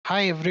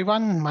Hi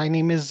everyone, my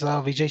name is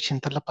Vijaya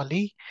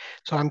Chintarlapalli.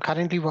 So I'm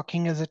currently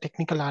working as a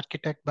technical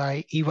architect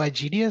by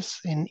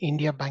EYGDS in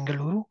India,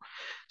 Bangalore.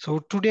 So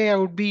today I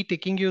would be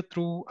taking you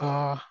through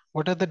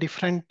what are the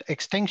different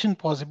extension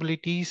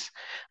possibilities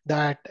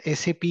that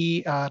SAP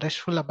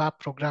RESTful ABAP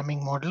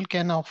programming model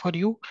can offer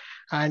you,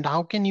 and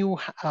how can you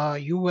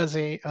as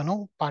a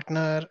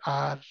partner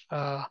or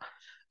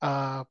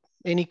uh,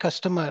 any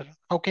customer,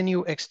 how can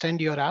you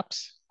extend your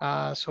apps?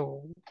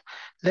 So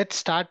let's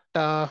start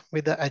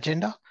with the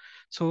agenda.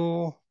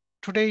 So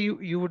today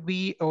you would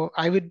be, or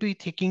I would be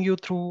taking you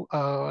through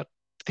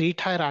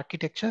three-tier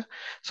architecture.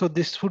 So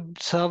this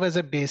would serve as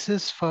a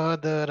basis for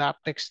the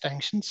wrapped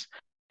extensions.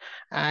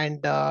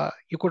 And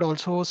you could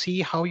also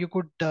see how you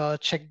could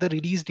check the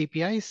released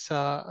APIs.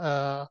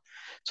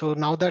 So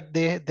now that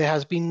there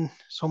has been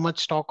so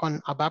much talk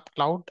on ABAP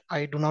Cloud,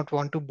 I do not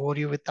want to bore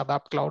you with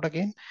ABAP Cloud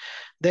again.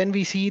 Then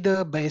we see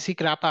the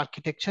basic wrap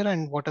architecture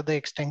and what are the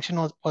extension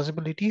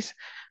possibilities.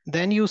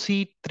 Then you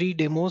see three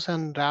demos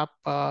and wrap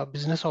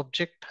business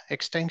object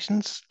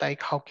extensions,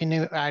 like how can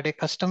you add a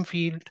custom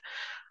field,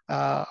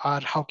 or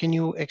how can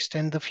you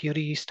extend the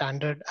Fiori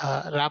standard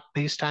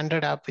wrap-based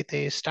standard app with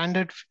a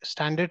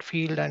standard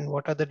field, and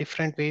what are the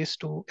different ways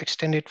to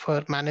extend it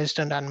for managed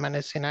and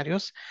unmanaged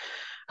scenarios.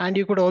 And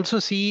you could also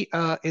see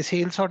a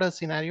sales order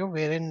scenario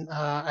wherein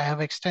I have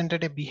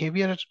extended a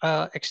behavior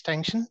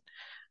extension,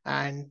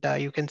 and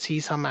you can see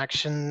some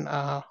action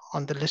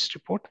on the list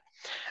report.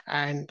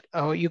 And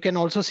you can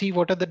also see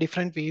what are the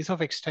different ways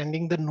of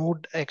extending the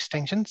node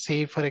extension.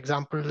 Say, for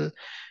example,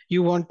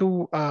 you want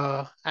to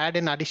add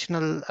an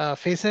additional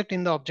facet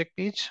in the object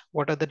page.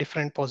 What are the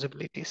different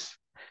possibilities?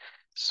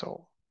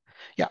 So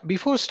yeah,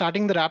 before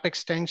starting the wrap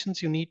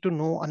extensions, you need to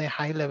know on a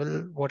high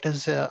level what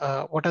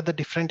are the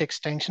different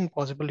extension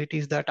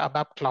possibilities that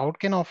ABAP Cloud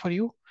can offer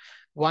you.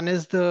 One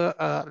is the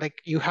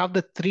like you have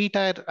the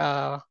three-tier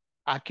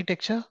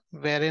architecture,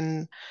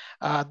 wherein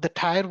the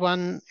tier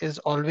one is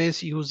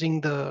always using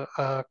the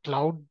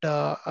cloud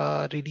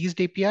released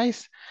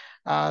APIs.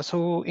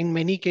 So in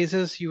many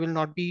cases, you will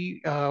not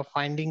be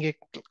finding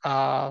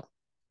a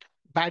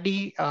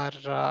BADI or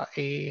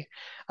a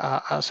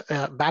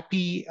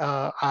BAPI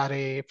or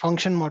a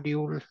function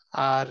module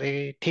or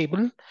a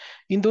table.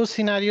 In those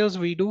scenarios,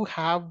 we do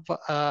have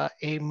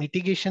a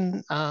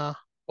mitigation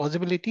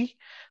possibility.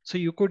 So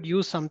you could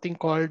use something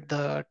called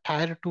the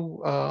tier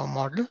 2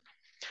 model.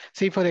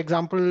 Say, for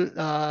example,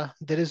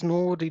 there is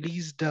no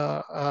released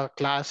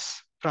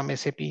class from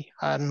SAP,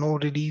 no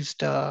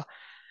released uh,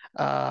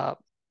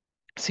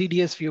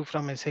 CDS view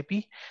from SAP.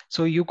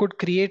 So you could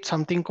create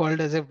something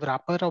called as a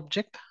wrapper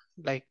object,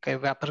 like a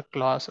wrapper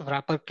class or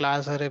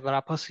a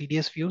wrapper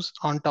CDS views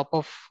on top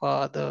of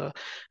the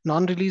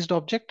non-released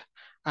object,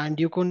 and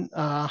you can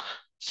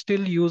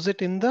still use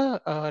it in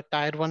the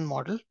tier one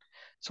model.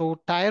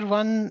 So tier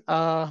one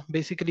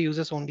basically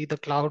uses only the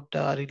cloud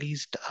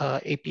released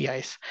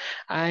APIs,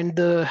 and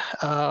the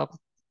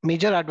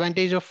major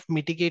advantage of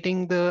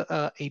mitigating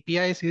the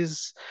APIs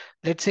is,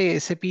 let's say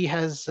SAP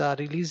has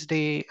released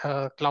a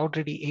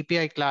cloud-ready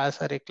API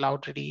class or a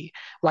cloud-ready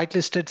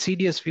whitelisted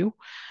CDS view.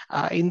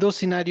 In those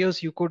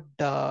scenarios, you could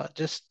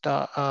just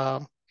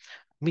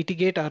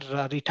mitigate or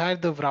retire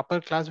the wrapper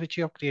class which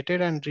you have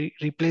created and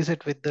replace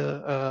it with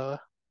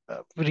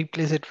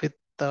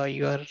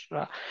your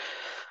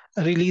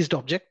released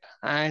object.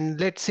 And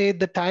let's say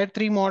the tier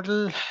 3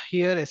 model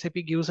here, SAP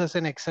gives us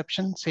an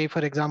exception. Say, for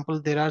example,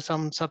 there are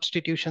some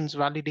substitutions,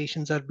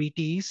 validations, or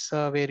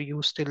BTs where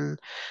you still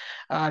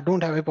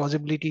don't have a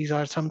possibilities,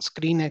 or some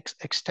screen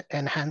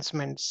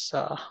enhancements.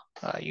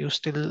 You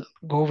still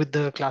go with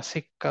the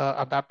classic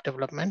ABAP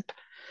development.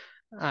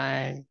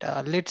 And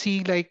let's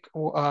see, like,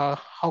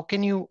 how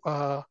can you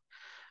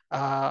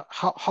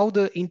how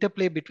the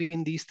interplay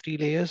between these three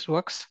layers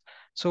works.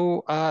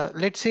 So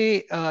let's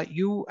say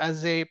you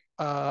as a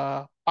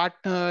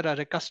partner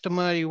or a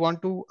customer, you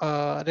want to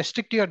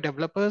restrict your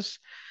developers.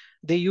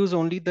 They use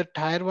only the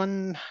tier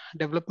one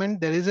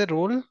development. There is a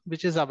role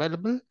which is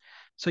available.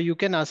 So you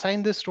can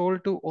assign this role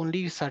to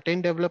only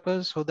certain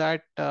developers, so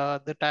that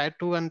the tier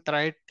two and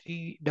tier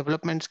three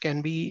developments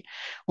can be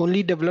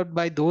only developed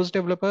by those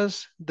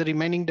developers. The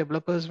remaining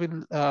developers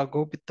will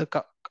go with the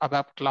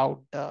ABAP Cloud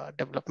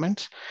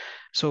developments.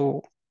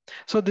 So,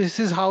 so this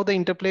is how the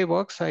interplay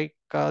works. Like,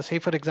 say,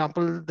 for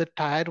example, the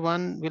tier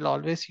one will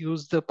always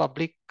use the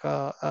public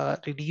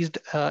released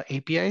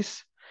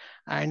APIs.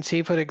 And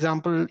say, for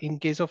example, in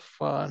case of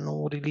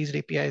no released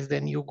APIs,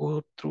 then you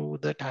go through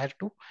the tier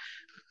two.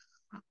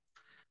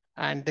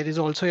 And there is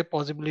also a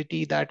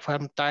possibility that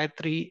from tier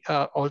 3,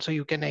 also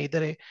you can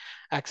either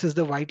access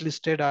the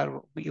whitelisted,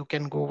 or you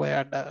can go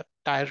via the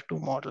tier 2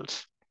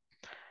 models.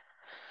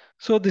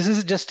 So this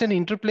is just an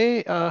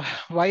interplay.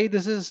 Why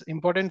this is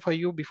important for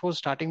you before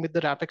starting with the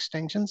wrap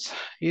extensions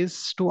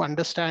is to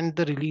understand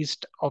the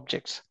released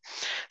objects.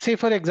 Say,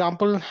 for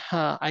example,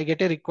 I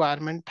get a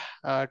requirement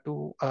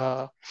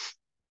to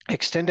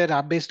extend a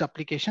wrap-based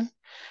application.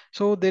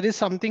 So there is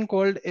something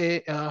called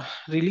a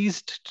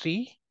released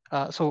tree.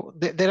 So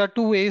there are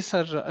two ways,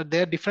 or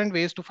there are different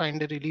ways to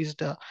find a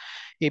released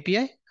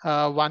API.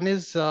 One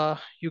is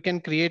you can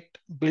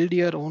build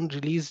your own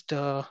released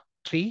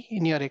tree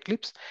in your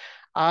Eclipse,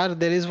 or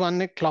there is one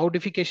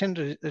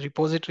cloudification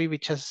repository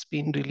which has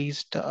been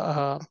released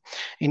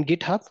in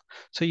GitHub.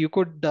 So you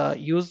could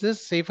use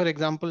this. Say, for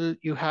example,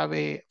 you have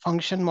a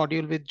function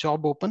module with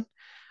job open,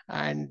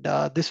 and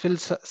this will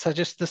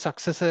suggest the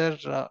successor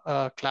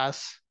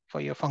class for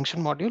your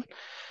function module.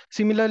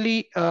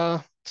 Similarly,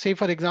 say,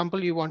 for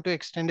example, you want to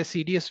extend a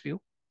CDS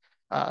view,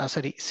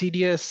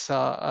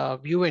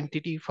 CDS view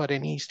entity for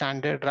any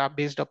standard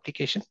RAP-based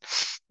application.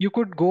 You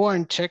could go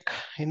and check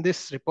in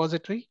this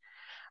repository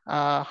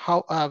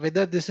how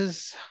whether this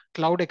is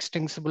cloud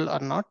extensible or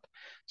not.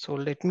 So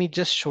let me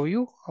just show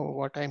you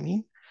what I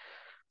mean.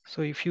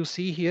 So if you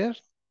see here,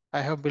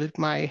 I have built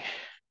my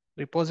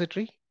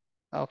repository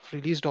of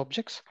released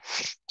objects.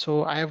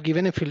 So I have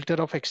given a filter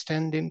of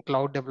extend in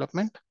cloud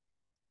development.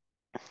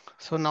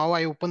 So now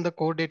I open the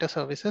core data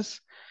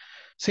services.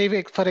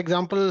 Say, for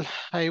example,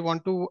 I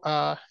want to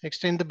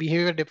extend the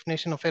behavior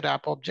definition of a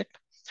wrap object.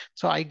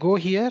 So I go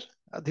here.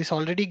 This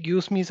already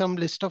gives me some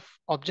list of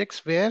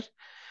objects where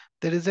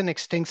there is an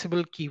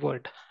extensible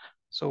keyword.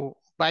 So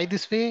by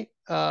this way,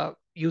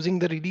 using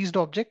the released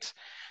objects,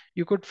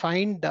 you could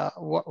find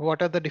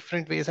what are the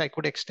different ways I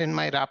could extend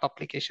my wrap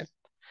application.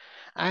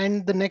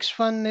 And the next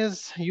one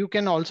is you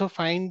can also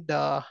find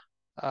uh,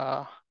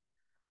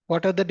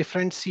 what are the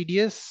different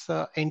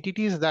CDS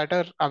entities that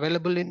are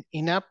available in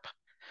in-app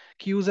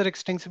key user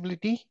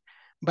extensibility.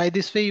 By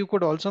this way, you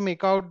could also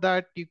make out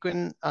that you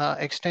can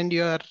extend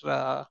your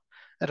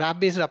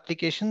wrap-based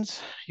applications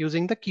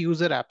using the key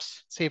user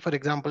apps. Say, for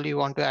example, you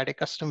want to add a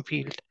custom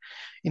field.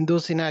 In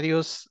those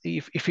scenarios,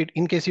 if it,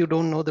 in case you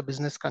don't know the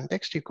business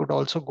context, you could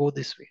also go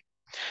this way.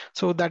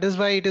 So that is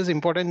why it is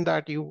important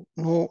that you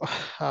know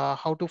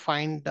how to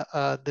find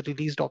the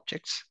released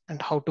objects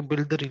and how to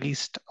build the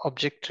released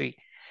object tree.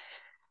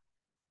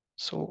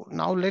 So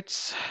now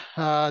let's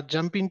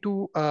jump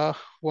into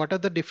what are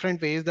the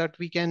different ways that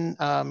we can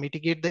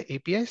mitigate the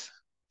APIs.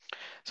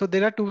 So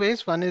there are two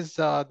ways. One is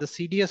the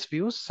CDS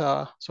views.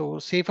 So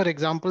say, for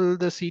example,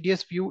 the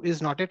CDS view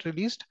is not yet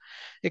released.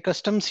 A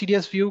custom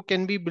CDS view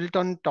can be built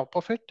on top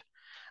of it.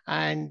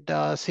 And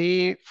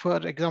say, for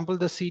example,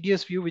 the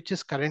CDS view, which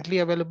is currently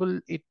available,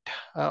 it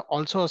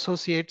also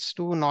associates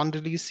to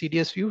non-release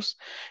CDS views.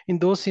 In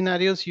those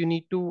scenarios, you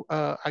need to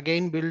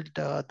again build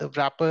the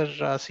wrapper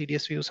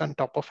CDS views on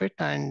top of it.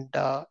 And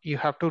you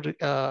have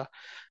to,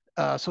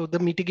 so the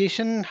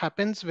mitigation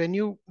happens when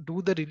you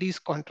do the release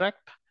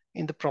contract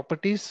in the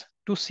properties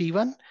to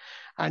C1,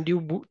 and you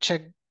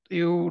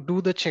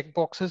do the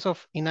checkboxes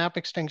of in-app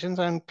extensions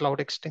and cloud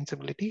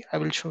extensibility. I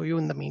will show you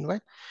in the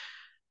meanwhile.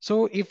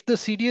 So if the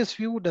CDS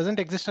view doesn't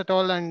exist at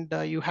all and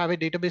you have a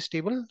database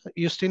table,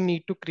 you still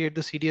need to create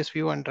the CDS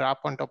view and wrap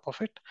on top of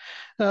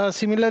it.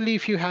 Similarly,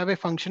 if you have a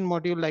function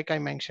module, like I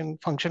mentioned,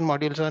 function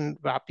modules and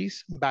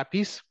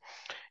BAPIs,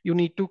 you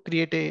need to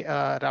create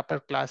a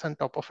wrapper class on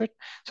top of it.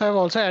 So I've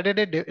also added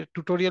a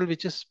tutorial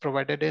which is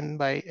provided in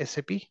by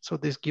SAP. So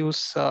this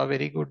gives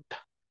very good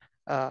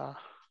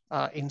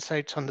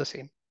insights on the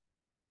same.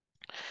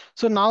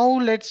 So now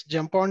let's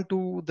jump on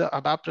to the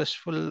ABAP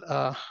RESTful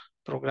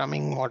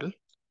programming model.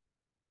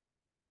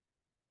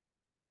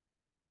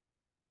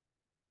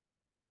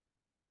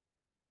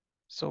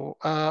 So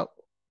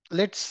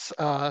let's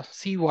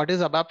see what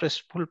is ABAP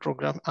RESTful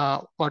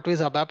what is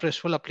ABAP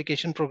RESTful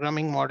application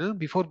programming model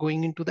before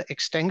going into the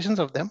extensions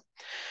of them.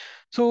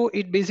 So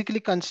it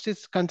basically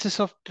consists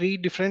of three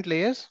different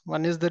layers.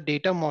 One is the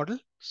data model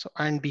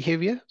and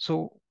behavior.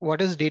 So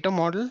what is data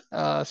model?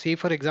 Say,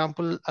 for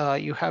example,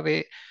 you have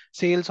a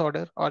sales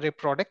order or a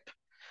product.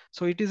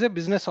 So it is a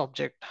business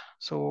object.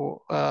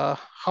 So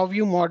how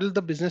you model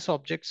the business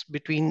objects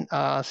between,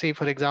 say,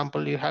 for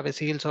example, you have a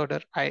sales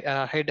order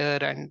header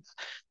and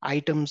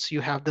items,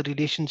 you have the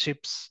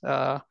relationships.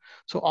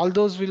 So all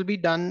those will be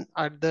done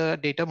at the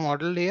data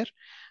model layer.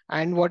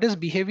 And what is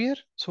behavior?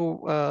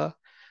 So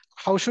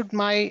how should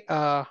my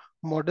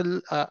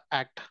model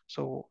act?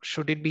 So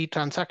should it be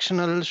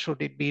transactional?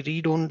 Should it be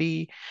read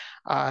only?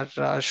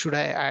 Or should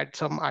I add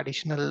some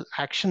additional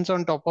actions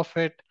on top of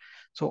it?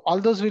 So all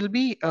those will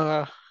be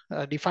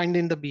defined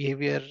in the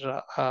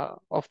behavior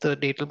of the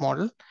data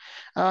model.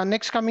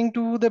 Next, coming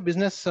to the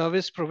business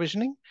service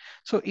provisioning.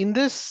 So in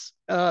this,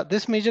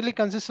 this majorly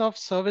consists of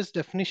service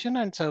definition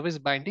and service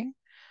binding.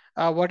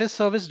 What is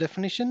service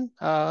definition?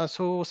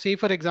 So say,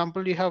 for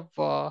example, you have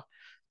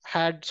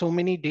had so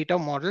many data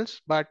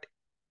models, but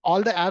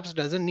all the apps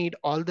doesn't need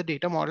all the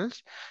data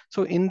models.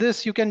 So in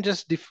this, you can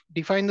just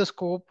define the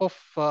scope of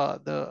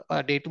the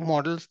data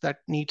models that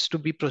needs to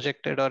be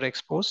projected or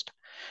exposed.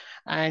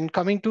 And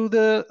coming to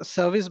the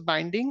service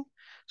binding,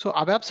 so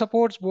ABAP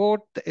supports both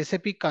the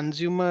SAP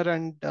consumer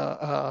and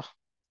uh,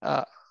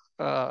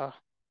 uh,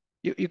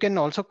 you can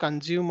also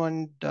consume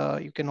and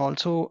you can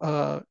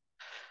also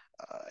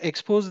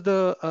expose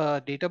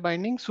the data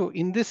binding. So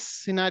in this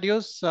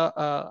scenarios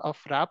of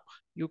wrap,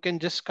 you can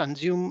just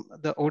consume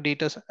the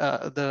OData,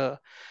 the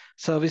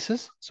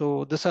services.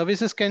 So the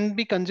services can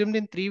be consumed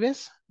in three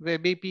ways: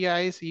 web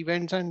APIs,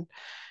 events, and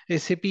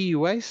SAP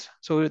UIs.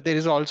 So there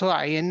is also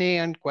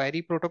INA and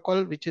query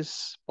protocol, which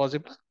is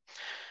possible.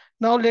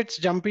 Now let's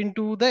jump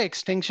into the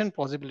extension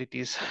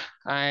possibilities.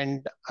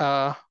 And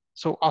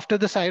so after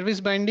the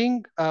service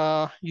binding,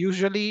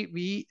 usually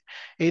we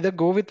either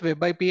go with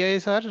web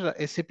APIs or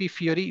SAP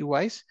Fiori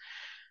UIs.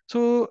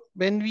 So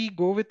when we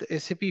go with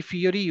SAP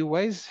Fiori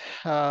UIs,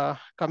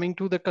 coming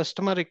to the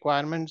customer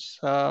requirements,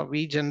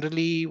 we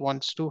generally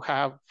wants to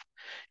have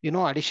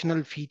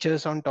additional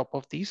features on top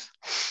of these.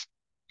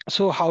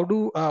 So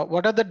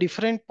what are the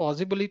different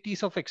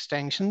possibilities of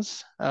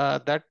extensions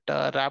that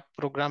RAP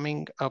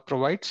programming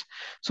provides?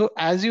 So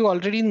as you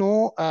already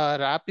know,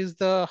 RAP is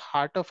the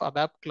heart of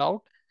ABAP Cloud,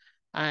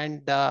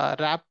 and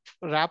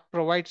RAP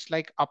provides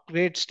like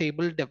upgrade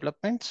stable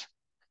developments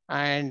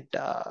and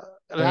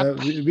RAP.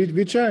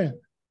 Vijay,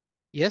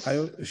 Yes. are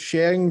you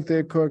sharing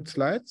the correct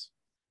slides?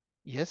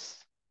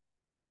 Yes.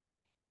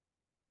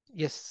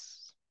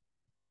 Yes.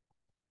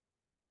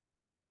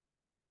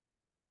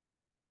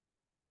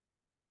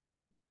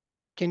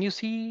 Can you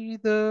see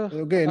the?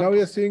 Okay, now we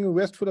are seeing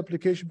RESTful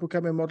application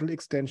programming model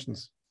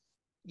extensions.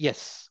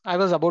 Yes, I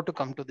was about to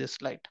come to this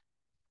slide.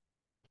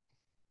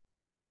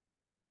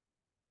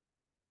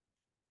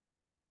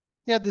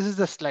 Yeah, this is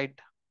the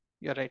slide.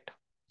 You're right.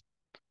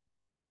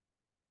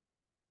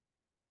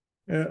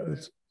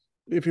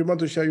 If you want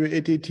to show your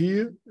ATT,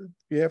 you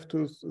have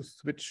to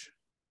switch.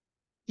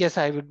 Yes,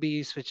 I would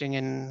be switching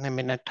in a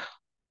minute.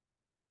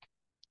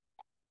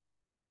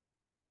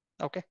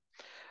 Okay.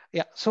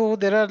 Yeah, so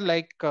there are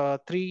like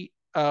three.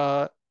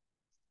 Yeah,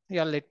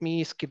 let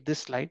me skip this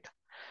slide.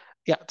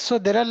 Yeah, so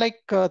there are like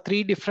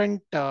three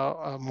different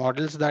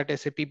models that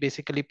SAP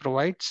basically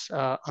provides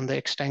on the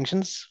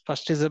extensions.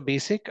 First is a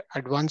basic,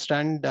 advanced,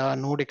 and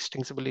node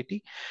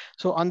extensibility.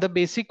 So on the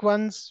basic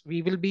ones,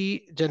 we will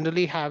be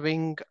generally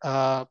having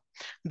the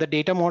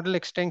data model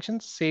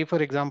extensions. Say,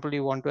 for example,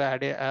 you want to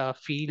add a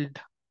field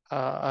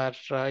or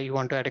you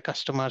want to add a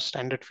customer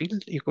standard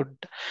field, you could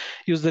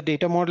use the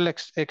data model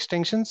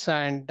extensions.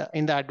 And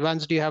in the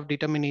advanced, you have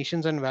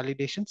determinations and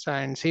validations.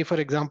 And say,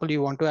 for example,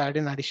 you want to add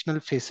an additional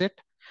facet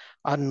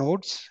or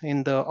nodes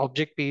in the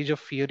object page of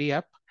Fiori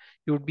app,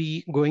 you would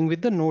be going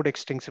with the node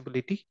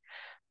extensibility.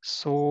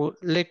 So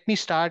let me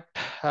start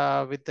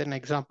with an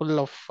example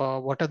of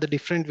what are the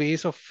different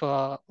ways of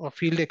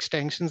field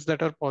extensions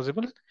that are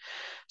possible.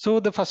 So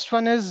the first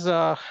one is,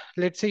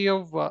 let's say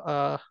you've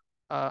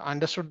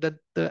understood that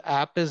the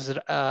app is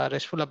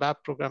RESTful ABAP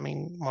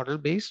programming model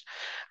based,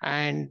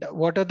 and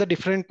what are the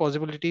different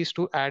possibilities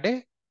to add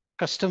a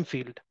custom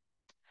field?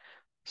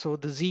 So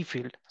the Z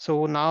field.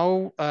 So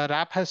now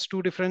RAP has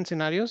two different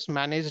scenarios,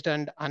 managed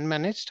and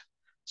unmanaged.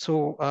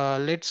 So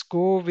let's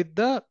go with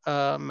the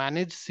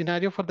managed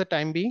scenario for the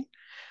time being.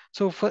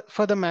 So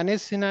for the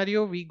managed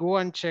scenario, we go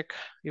and check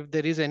if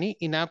there is any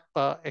in-app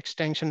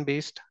extension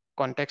based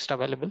context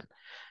available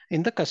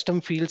in the custom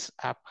fields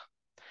app.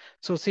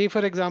 So say,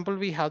 for example,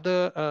 we have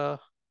the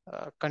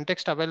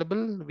context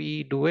available,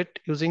 we do it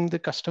using the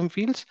custom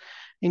fields.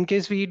 In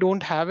case we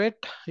don't have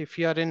it, if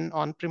you are in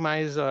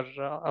on-premise or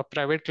a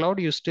private cloud,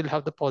 you still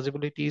have the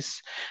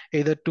possibilities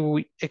either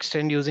to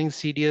extend using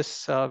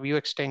CDS view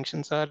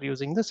extensions or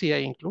using the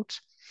CI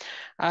includes.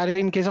 Or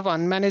in case of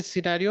unmanaged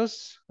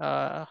scenarios,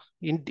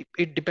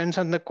 it depends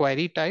on the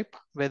query type,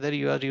 whether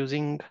you are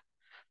using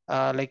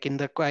like in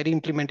the query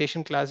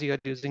implementation class, you are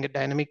using a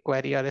dynamic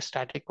query or a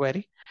static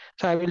query.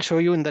 So I will show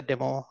you in the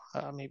demo.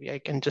 Maybe I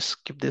can just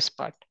skip this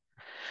part.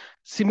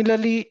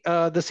 Similarly,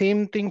 the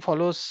same thing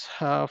follows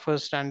for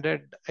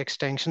standard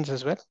extensions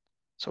as well.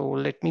 So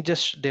let me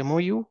just demo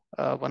you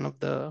one of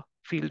the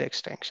field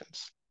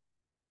extensions.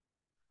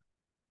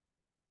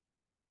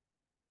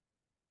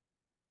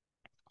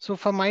 So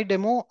for my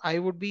demo, I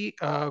would be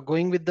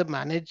going with the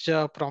manage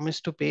promise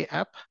to pay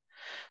app.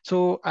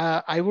 So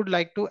I would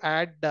like to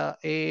add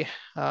a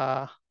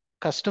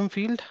custom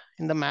field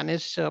in the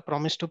manage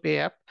promise to pay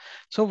app.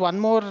 So one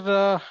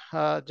more,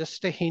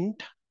 just a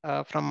hint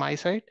from my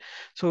side.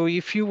 So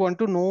if you want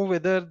to know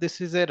whether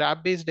this is a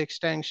RAP-based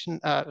extension,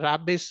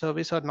 RAP-based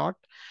service or not,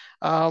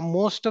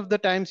 most of the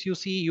times you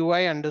see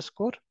UI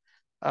underscore.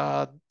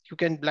 You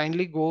can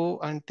blindly go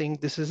and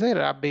think this is a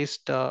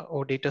RAP-based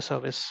OData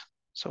service.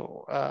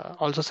 So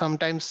also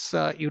sometimes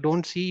you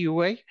don't see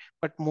UI,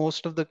 but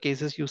most of the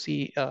cases you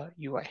see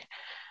UI.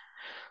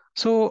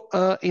 So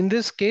in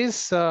this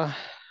case,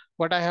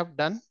 what I have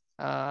done,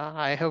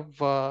 I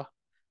have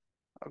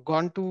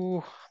gone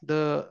to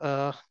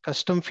the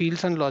custom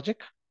fields and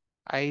logic.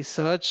 I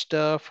searched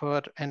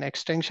for an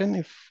extension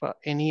if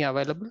any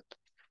available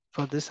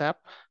for this app.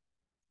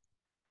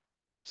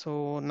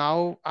 So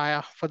now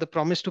for the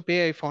promise to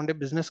pay, I found a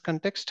business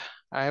context.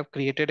 I have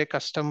created a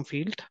custom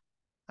field,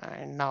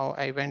 and now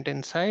I went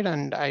inside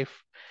and I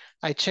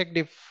checked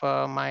if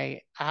my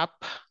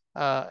app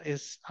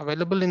is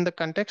available in the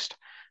context.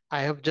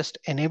 I have just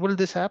enabled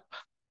this app,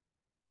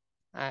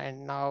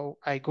 and now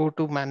I go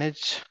to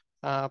manage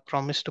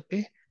promise to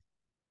pay.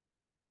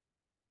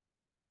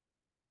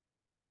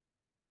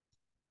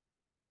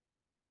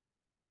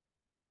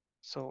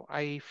 So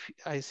I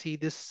see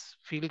this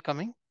field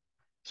coming.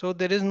 So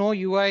there is no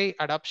UI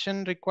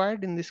adoption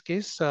required in this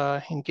case,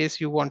 in case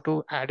you want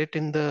to add it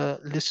in the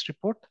list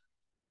report.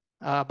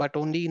 But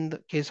only in the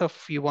case of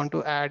you want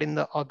to add in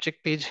the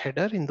object page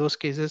header, in those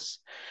cases,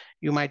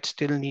 you might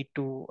still need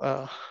to,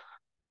 yeah.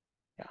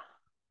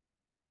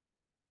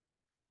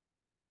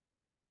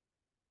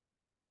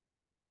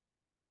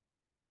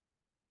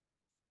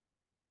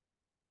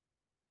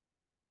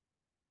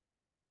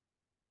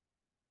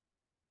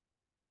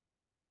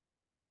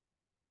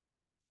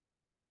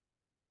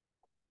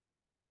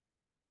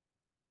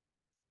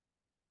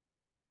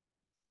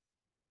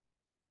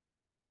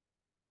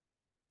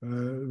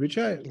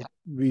 Vijay, Yeah.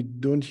 we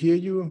don't hear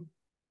you.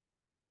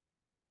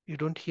 You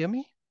don't hear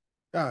me?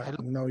 Ah, Hello?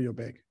 now you're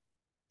back.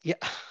 Yeah.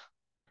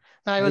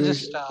 I Are was you,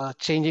 just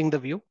changing the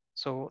view.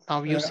 So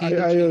now you see are,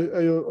 the are field. you,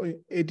 are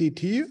you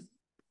ADT?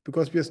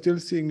 Because we are still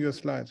seeing your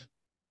slide.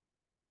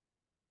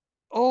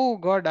 Oh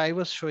God, I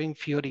was showing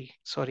Fiori.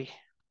 Sorry.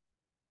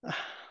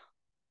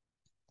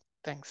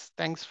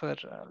 Thanks for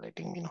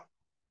letting me know.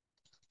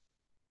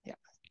 Yeah.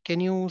 Can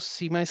you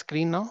see my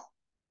screen now?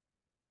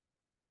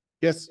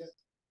 Yes.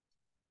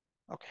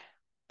 Okay.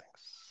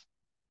 Thanks.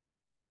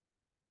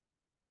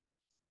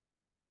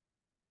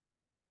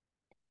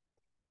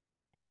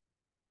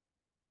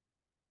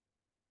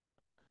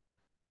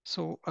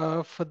 So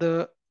for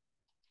the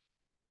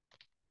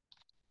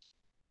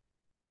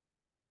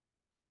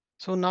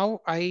So now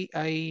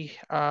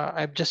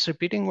I'm just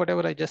repeating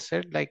whatever I just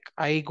said. Like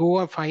I go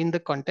and find the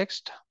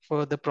context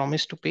for the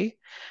promise to pay.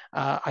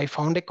 I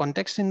found a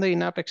context in the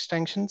in-app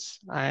extensions,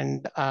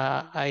 and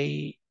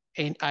I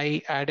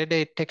added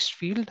a text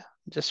field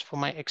just for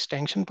my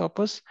extension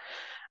purpose.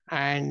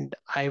 And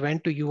I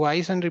went to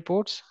UIs and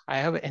reports. I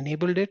have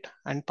enabled it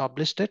and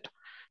published it.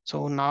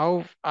 So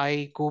now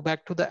I go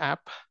back to the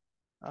app,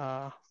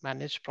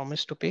 manage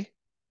promise to pay.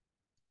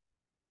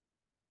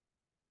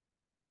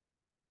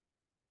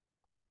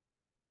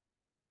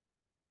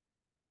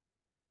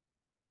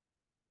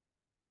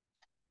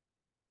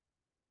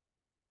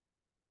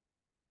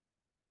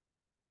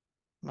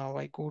 Now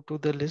I go to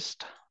the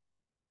list.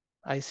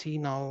 I see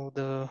now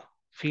the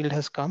field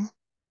has come.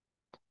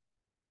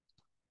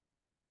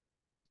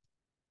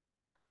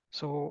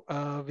 So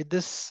with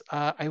this,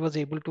 I was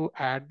able to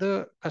add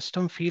the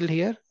custom field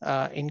here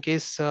in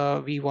case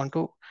we want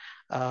to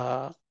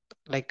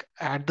like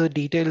add the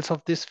details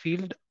of this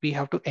field. We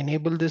have to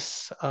enable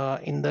this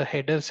in the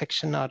header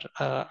section or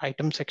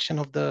item section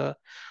of the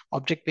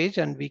object page,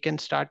 and we can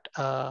start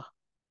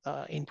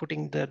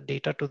inputting the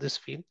data to this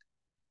field.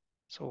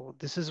 So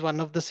this is one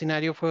of the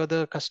scenario for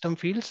the custom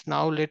fields.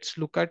 Now let's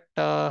look at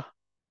a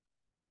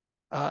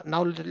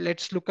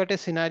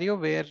scenario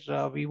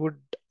where we would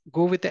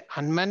go with an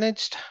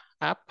unmanaged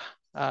app.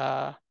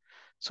 Uh,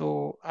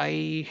 so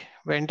I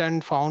went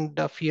and found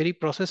the Fiori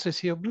process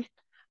receivable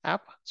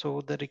app.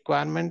 So the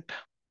requirement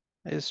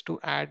is to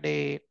add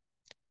a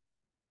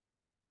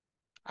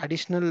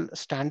additional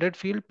standard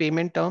field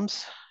payment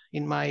terms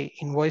in my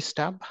invoice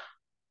tab.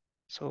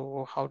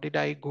 So how did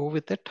I go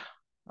with it?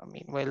 I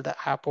mean, while the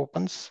app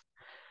opens,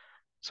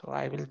 so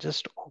I will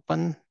just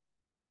open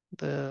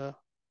the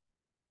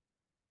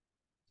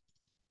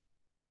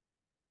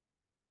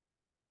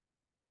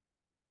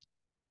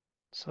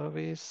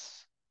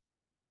service.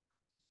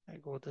 I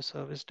go the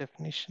service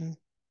definition.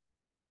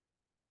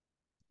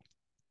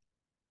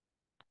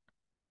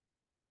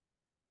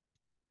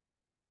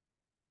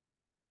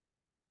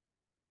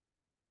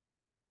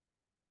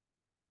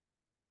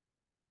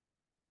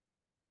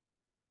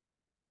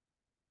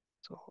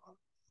 So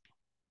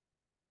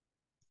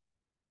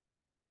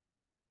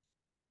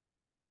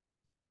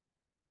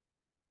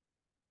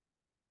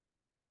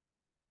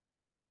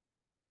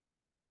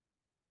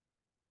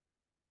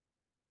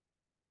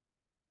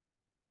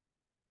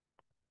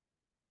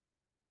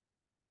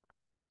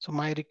So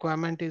my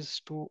requirement is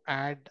to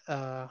add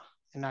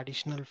an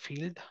additional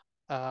field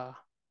uh,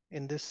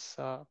 in this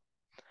uh,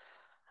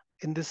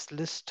 in this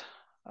list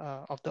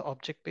of the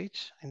object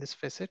page in this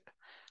facet.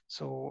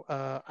 So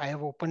I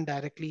have opened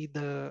directly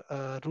the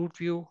root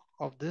view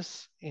of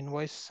this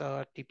invoice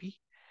TP,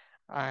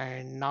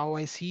 and now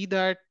I see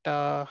that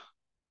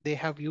they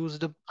have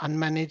used a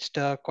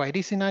unmanaged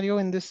query scenario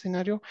in this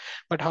scenario.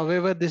 But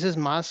however, this is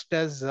masked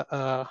as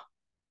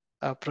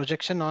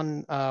projection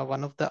on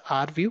one of the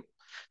R view.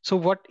 So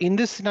what in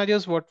this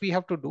scenarios, what we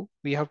have to do,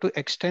 we have to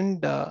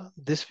extend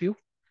this view,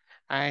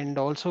 and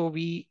also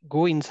we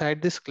go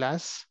inside this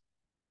class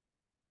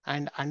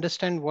and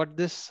understand what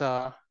this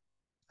where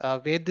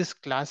this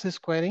class is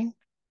querying.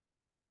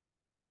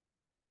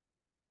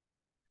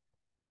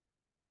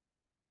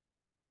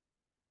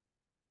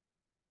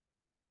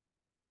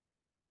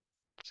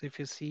 So if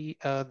you see,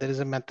 there is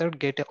a method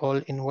get all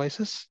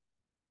invoices.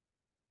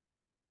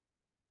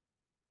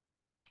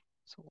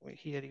 So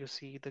here you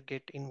see the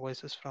get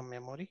invoices from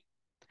memory.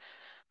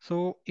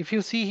 So if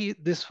you see,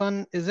 this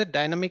one is a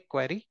dynamic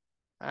query,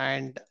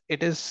 and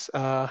it is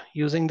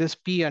using this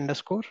p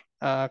underscore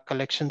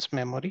collections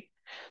memory.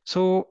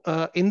 So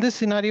in these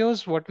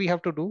scenarios, what we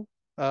have to do,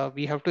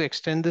 we have to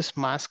extend this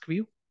mask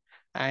view,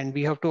 and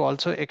we have to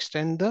also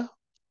extend the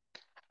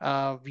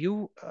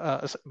view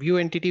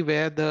entity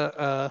where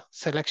the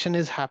selection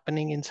is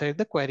happening inside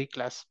the query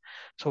class.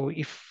 So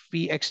if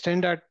we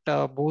extend at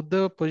both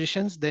the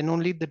positions, then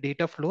only the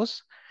data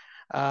flows.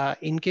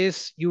 In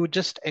case you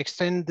just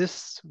extend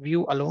this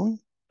view alone,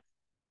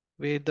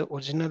 where the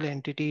original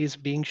entity is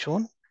being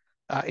shown,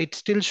 it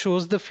still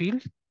shows the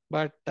field,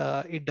 but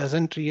it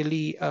doesn't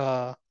really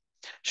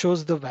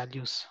shows the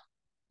values.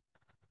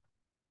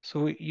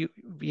 So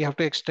we have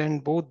to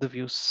extend both the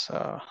views.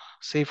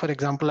 Say, for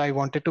example, I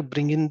wanted to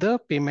bring in the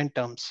payment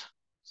terms.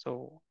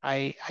 So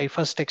I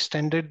first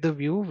extended the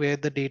view where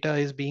the data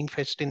is being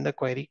fetched in the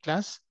query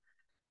class.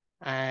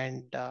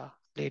 And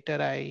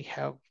later I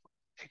have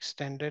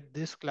extended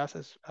this class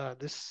as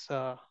this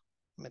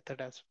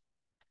method as.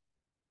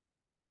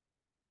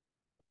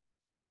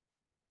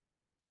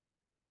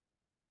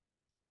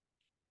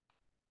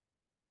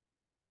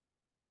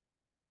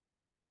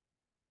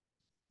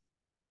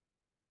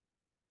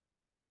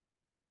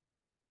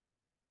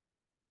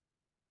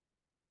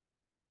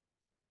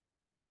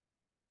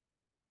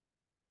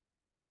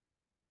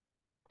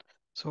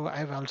 So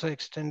I've also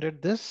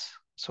extended this.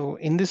 So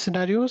in these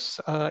scenarios,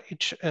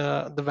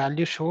 the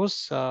value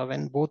shows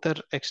when both are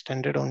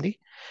extended only.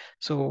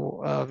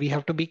 So we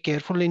have to be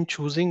careful in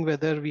choosing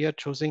whether we are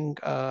choosing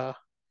a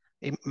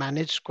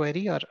managed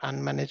query or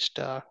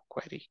unmanaged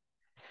query.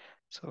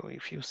 So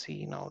if you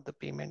see now the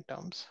payment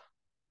terms.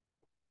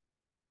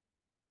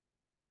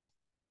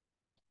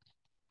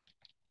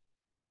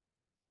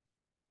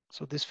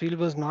 So this field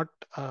was not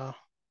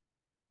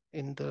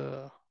in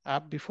the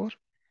app before.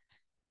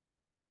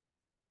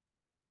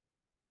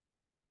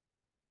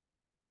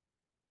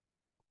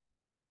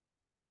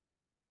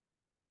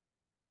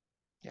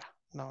 Yeah,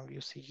 now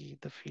you see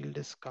the field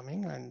is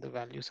coming and the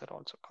values are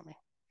also coming.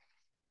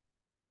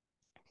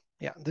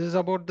 Yeah, this is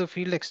about the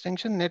field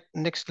extension.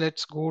 Next,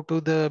 let's go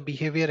to the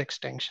behavior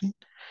extension.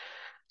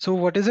 So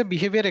what is a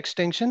behavior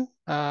extension?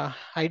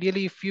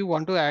 Ideally, if you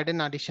want to add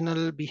an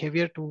additional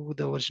behavior to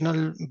the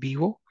original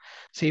BO,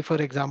 say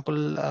for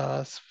example,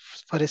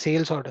 for a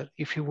sales order,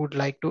 if you would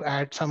like to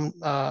add some,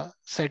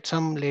 set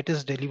some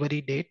latest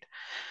delivery date,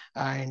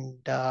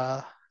 and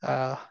uh,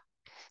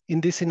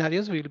 in these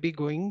scenarios, we'll be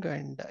going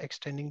and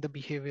extending the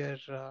behavior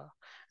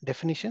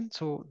definition.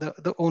 So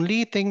the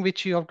only thing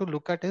which you have to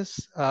look at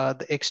is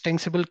the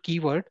extensible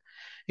keyword.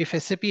 If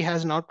SAP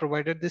has not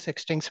provided this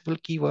extensible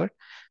keyword,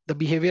 the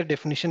behavior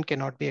definition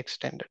cannot be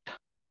extended.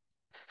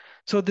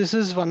 So this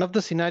is one of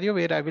the scenario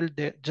where I will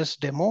just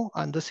demo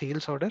on the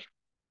sales order.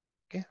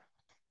 Okay.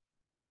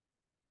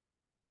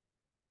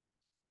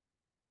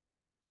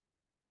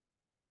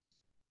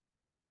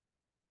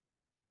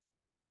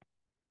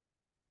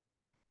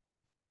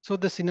 So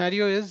the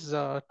scenario is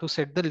to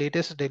set the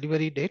latest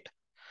delivery date.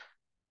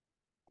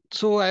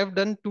 So I have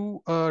done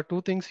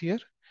two things here.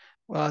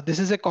 This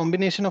is a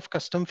combination of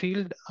custom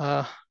field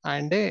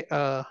and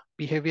a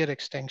behavior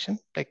extension.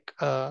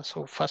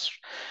 So first,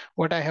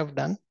 what I have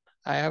done,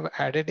 I have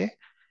added a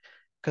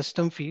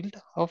custom field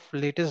of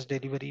latest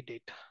delivery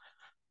date.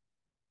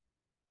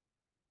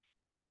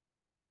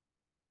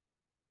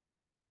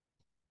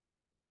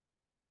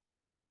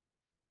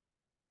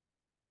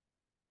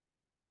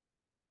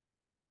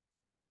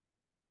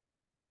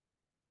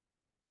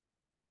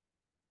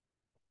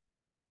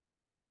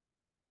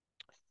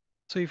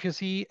 So if you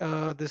see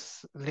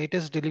this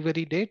latest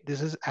delivery date, this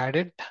is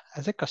added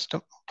as a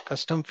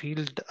custom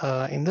field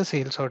in the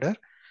sales order,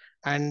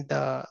 and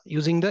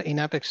using the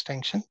in-app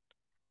extension.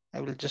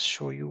 I will just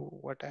show you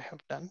what I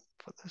have done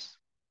for this.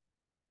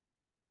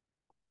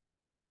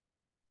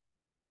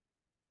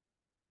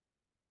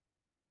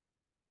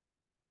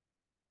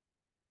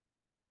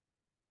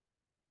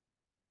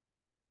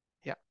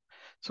 Yeah.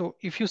 So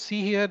if you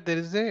see here, there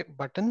is a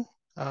button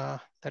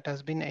that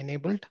has been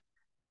enabled.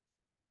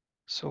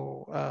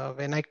 So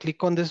when I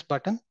click on this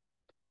button,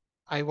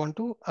 I want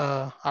to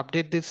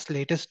update this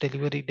latest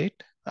delivery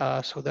date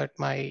so that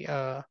my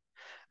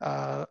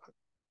uh,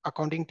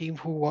 accounting team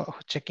who are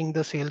checking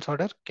the sales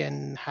order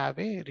can have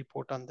a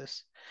report on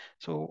this.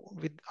 So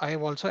I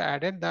have also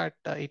added that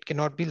it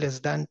cannot be less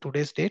than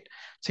today's date.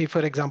 Say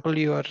for example,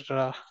 you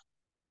are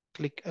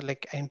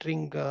like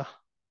entering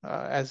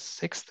as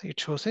 6th, it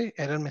shows a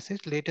error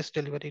message, latest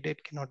delivery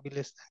date cannot be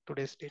less than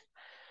today's date.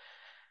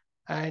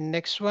 And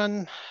next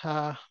one,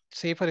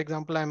 say for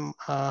example, I'm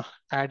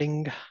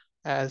adding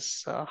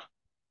as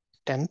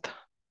 10th.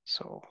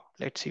 So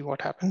let's see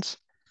what happens.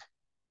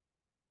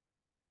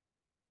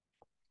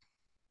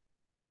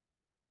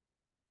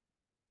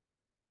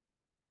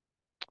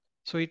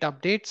 So it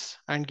updates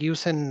and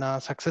gives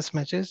an success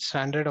message,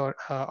 standard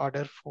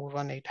order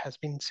 418 has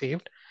been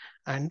saved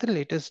and the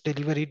latest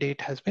delivery date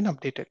has been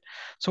updated.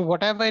 So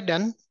what have I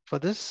done for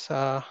this?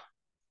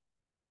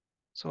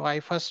 So I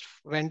first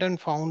went and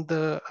found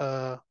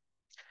the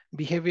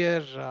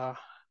behavior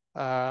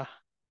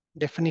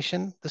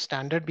definition, the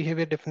standard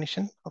behavior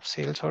definition of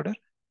sales order.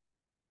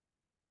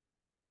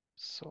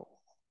 So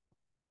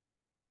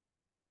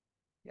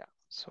yeah,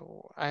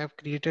 so I have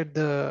created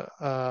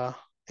the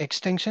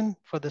extension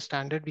for the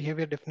standard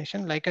behavior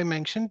definition. Like I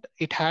mentioned,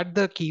 it had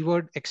the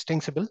keyword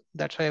extensible.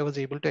 That's why I was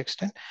able to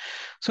extend.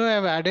 So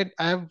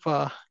I've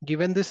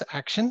given this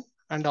action,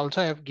 and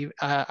also I've given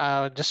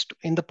just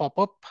in the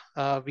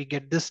pop-up, we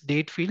get this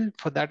date field.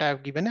 For that,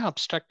 I've given an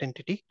abstract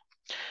entity.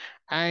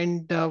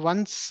 And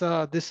once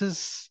this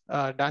is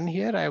done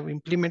here, I've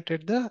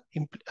implemented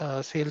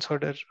the sales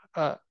order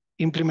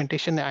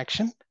implementation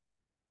action.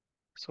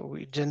 So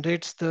it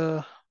generates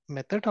the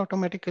method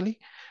automatically.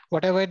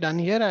 What have I done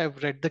here?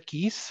 I've read the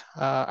keys.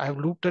 I've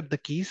looked at the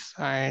keys,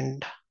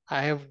 and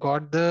I have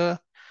got the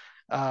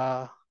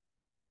uh,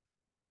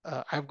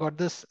 I've got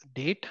this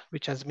date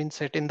which has been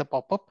set in the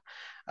pop-up.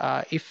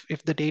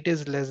 If the date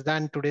is less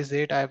than today's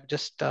date, I've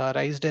just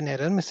raised an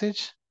error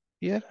message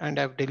here, and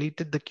I've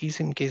deleted the keys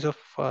in case of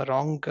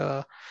wrong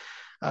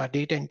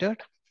date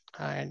entered.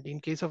 And in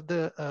case of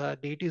the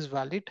date is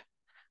valid,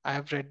 I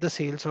have read the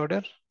sales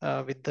order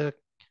with the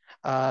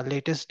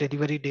latest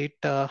delivery date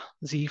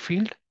Z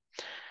field.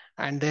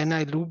 And then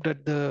I looped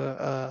at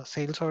the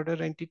sales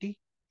order entity,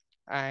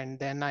 and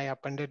then I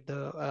appended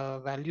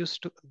the values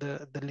to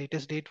the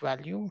latest date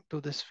value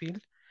to this field.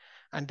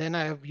 And then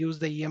I have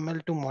used the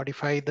EML to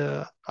modify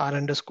the R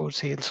underscore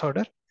sales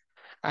order.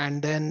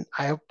 And then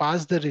I have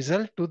passed the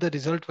result to the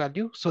result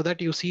value so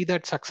that you see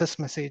that success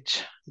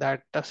message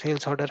that the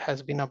sales order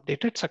has been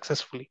updated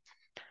successfully.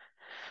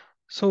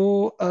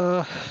 So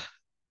uh,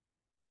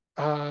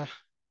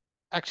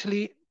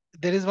 actually,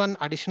 there is one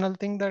additional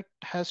thing that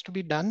has to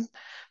be done.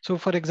 So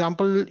for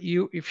example,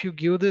 if you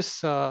give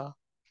this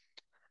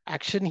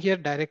action here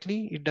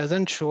directly, it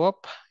doesn't show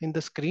up in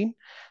the screen.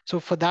 So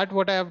for that,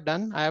 what I have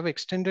done, I have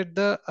extended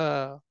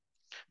the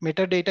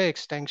metadata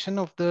extension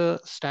of the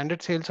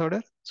standard sales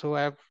order. So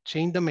I have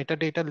changed the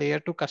metadata layer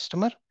to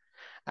customer,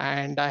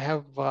 and I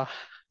have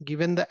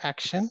given the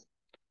action.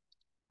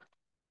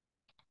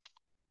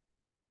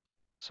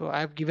 So I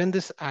have given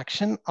this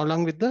action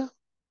along with the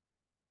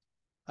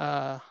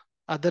uh,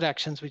 other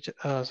actions which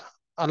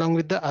along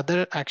with the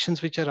other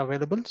actions which are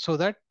available, so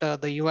that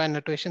the UI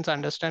annotations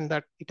understand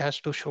that it has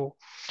to show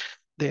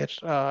there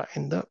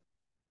in the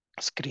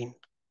screen.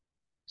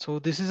 So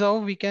this is how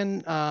we can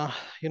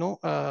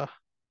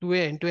do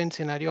a end-to-end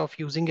scenario of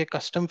using a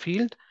custom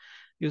field,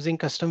 using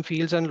custom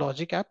fields and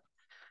logic app.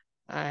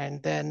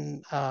 And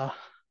then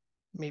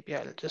maybe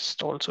I'll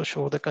just also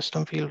show the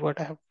custom field what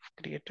I have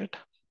created.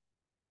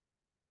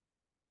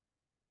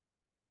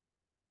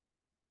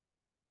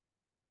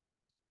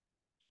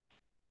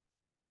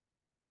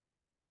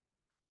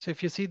 So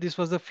if you see, this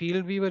was the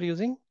field we were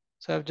using.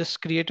 So I've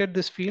just created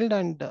this field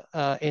and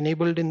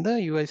enabled in the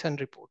UIs and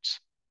reports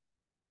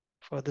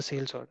for the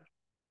sales order.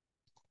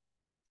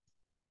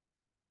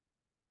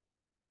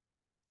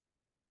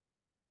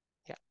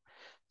 Yeah.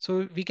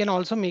 So we can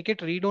also make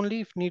it read only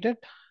if needed.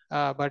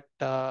 But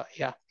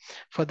yeah,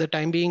 for the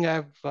time being,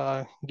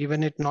 I've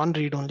given it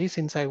non-read only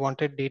since I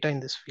wanted data in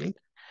this field.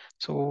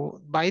 So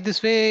by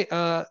this way,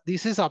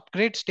 this is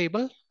upgrade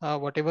stable,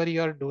 whatever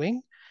you are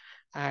doing.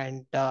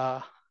 And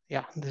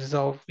yeah, this is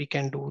how we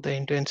can do the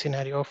end-to-end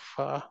scenario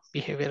of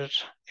behavior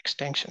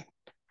extension.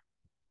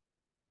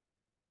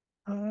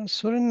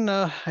 Surin,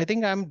 I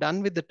think I'm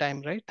done with the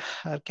time, right?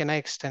 Can I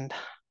extend?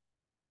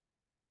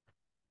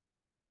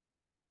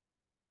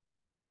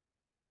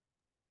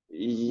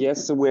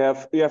 Yes, we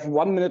have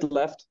 1 minute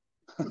left.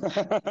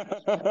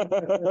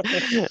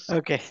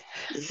 Okay.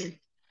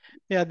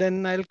 Yeah,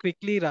 then I'll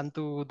quickly run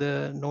through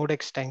the node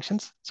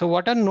extensions. So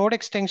what are node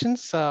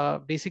extensions?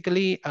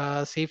 Basically,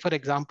 say for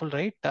example,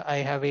 right, I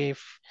have a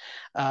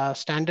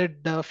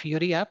standard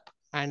Fiori app,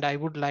 and I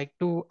would like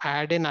to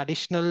add an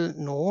additional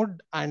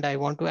node, and I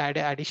want to add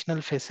an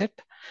additional facet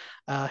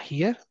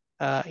here.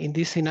 In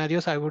these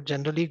scenarios, I would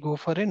generally go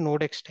for a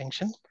node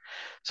extension.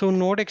 So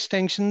node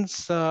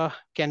extensions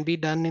can be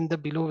done in the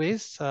below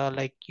ways,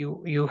 like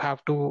you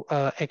have to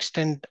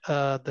extend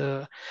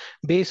the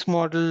base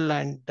model,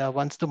 and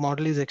once the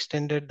model is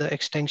extended, the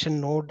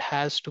extension node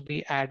has to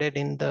be added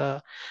in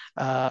the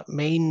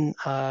main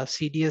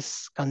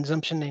CDS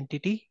consumption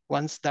entity.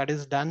 Once that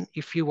is done,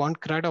 if you want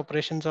CRUD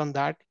operations on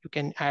that, you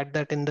can add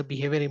that in the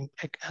behavior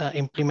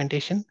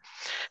implementation.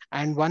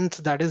 And once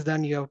that is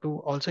done, you have to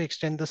also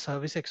extend the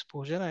service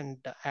exposure and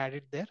add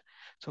it there.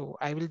 So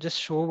I will just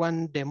show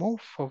one demo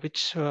for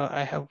which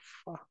I have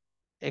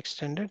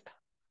extended.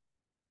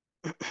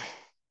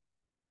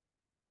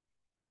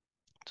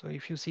 So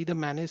if you see the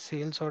manage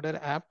sales order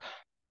app,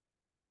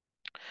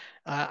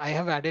 I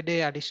have added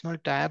a additional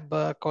tab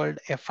called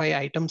FI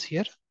items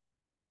here.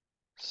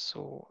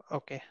 So,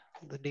 okay,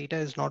 the data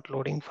is not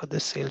loading for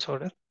this sales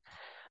order.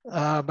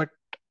 But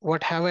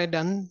what have I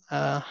done?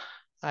 I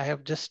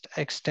have just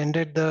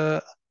extended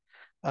the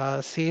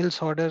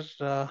sales order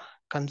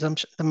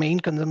consumption, the main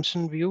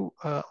consumption view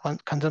on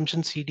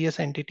consumption CDS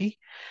entity,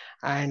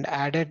 and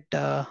added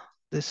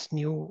this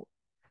new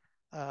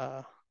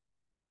uh,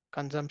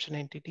 consumption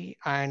entity.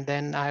 And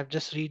then I have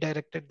just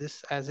redirected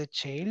this as a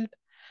child,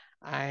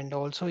 and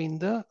also in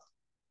the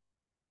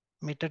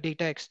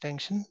metadata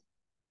extension.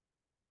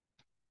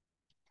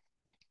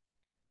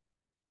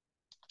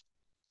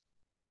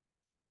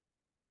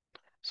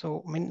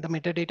 So the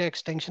metadata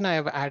extension, I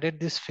have added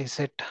this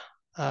facet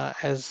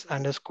as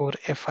underscore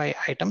FI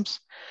items.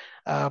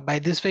 By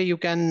this way, you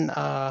can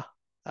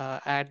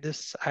add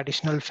this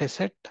additional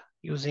facet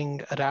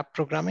using wrap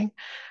programming.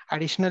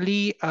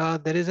 Additionally,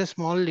 there is a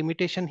small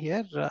limitation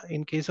here.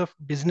 In case of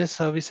business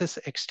services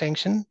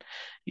extension,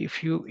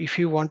 if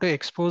you want to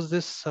expose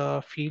this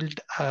field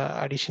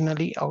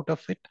additionally out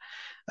of it,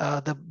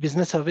 the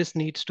business service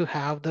needs to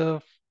have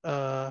the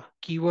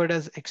keyword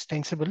as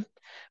extensible.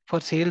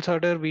 For sales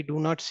order, we do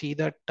not see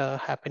that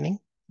happening,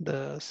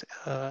 the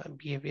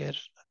behavior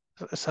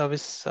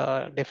service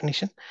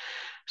definition.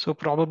 So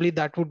probably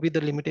that would be the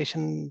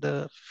limitation.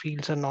 The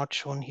fields are not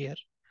shown here.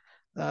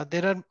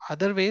 There are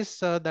other ways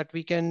that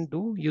we can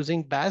do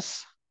using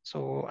BAS.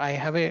 So I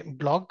have a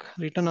blog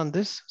written on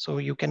this, so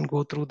you can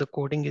go through. The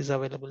coding is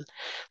available.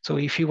 So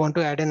if you want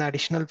to add an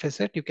additional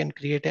facet, you can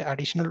create an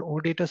additional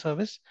OData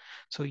service.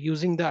 So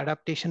using the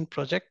adaptation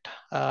project,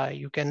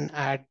 you can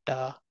add,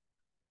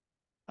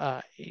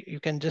 you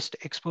can just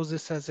expose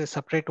this as a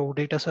separate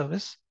OData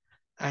service.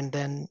 And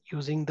then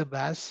using the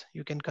BAS,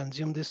 you can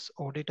consume this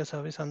OData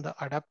service on the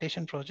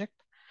adaptation project.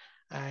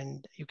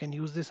 And you can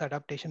use this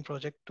adaptation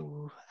project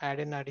to add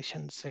an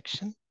addition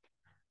section.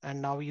 And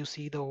now you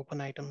see the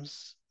open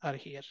items are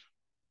here.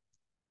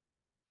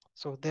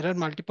 So there are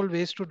multiple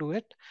ways to do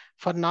it.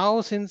 For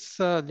now, since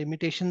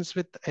limitations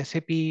with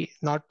SAP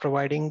not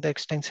providing the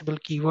extensible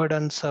keyword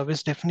and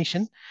service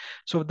definition,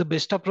 so the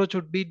best approach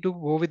would be to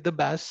go with the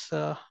BAS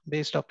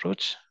based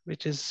approach,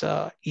 which is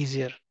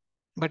easier,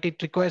 but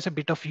it requires a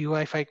bit of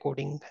UI5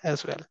 coding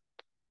as well.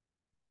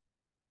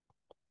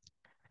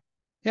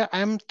 Yeah,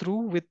 I'm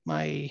through with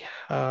my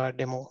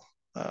demo.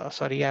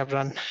 Sorry, I've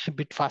run a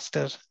bit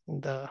faster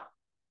in the,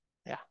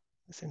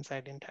 since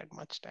I didn't have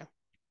much time.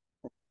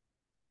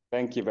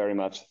 Thank you very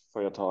much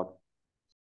for your talk.